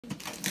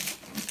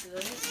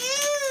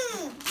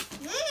good.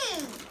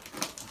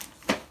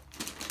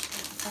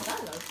 I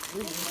love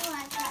sweet.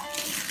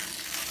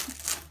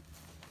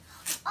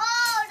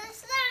 Oh, this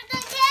is not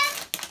again.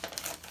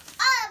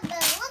 I've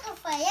been looking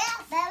for you,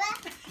 baby.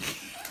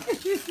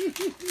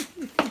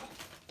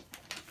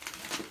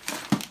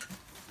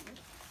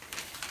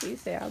 He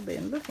said, I've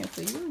been looking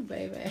for you,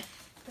 baby.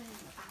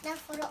 Now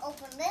for to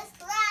open this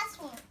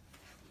last one.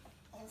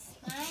 It's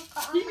mine.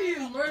 You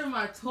didn't murder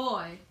my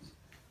toy.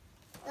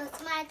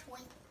 That's my toy.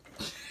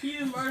 You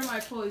didn't murder my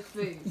toy's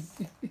face.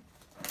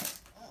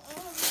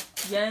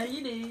 Yeah,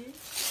 you did.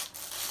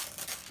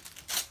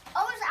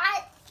 Oh, it's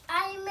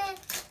Iron Man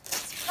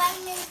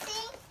Spider-Man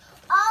thing?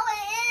 Oh, it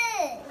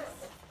is.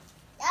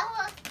 That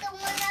was the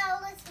one I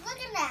was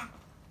looking at.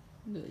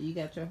 Look, you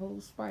got your whole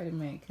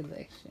Spider-Man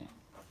collection.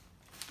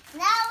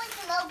 Now we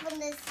can open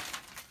this.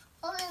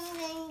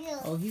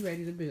 Oh, he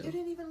ready to build. You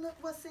didn't even look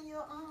what's in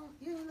your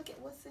You didn't look at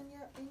what's in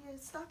your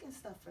stocking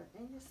stuffer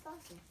in your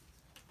stocking.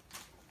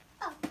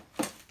 Oh.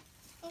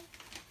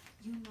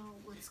 You know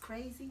what's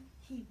crazy?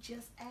 He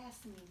just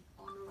asked me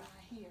on the ride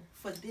here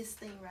for this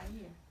thing right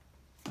here.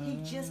 He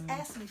just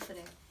asked me for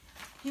that.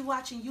 He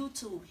watching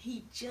YouTube.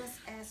 He just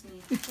asked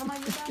me,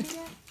 "Somebody you got me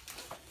that?"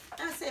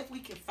 I said, "If we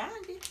can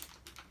find it."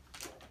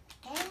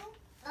 And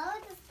all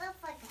the stuff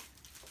like that.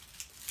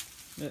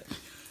 Look,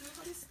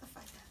 All this stuff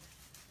like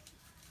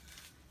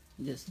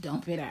that. just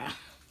dump it out.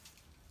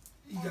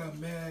 He got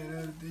mad the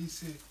other day. He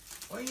said,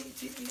 "Why you ain't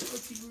take me to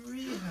Auntie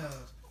Maria's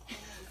house?"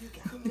 You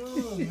got Come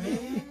on,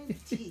 man.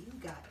 tea. You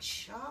got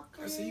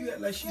chocolate. I said, "You act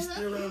like she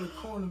stay around the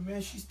corner,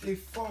 man. She stay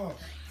far."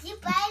 You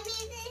buy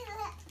me this?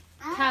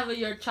 Have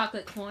your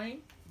chocolate coin?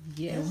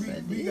 Yes,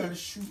 And we gotta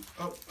shoot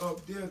up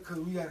there because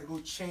we gotta go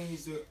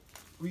change the.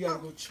 We gotta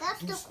go That's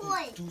the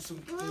coin. do some.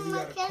 You We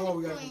gotta call.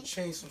 We gotta coin. go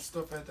change some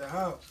stuff at the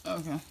house.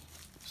 Okay.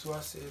 So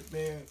I said,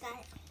 "Man, Got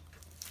it.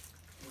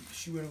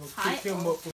 she went to go Hi, pick him up."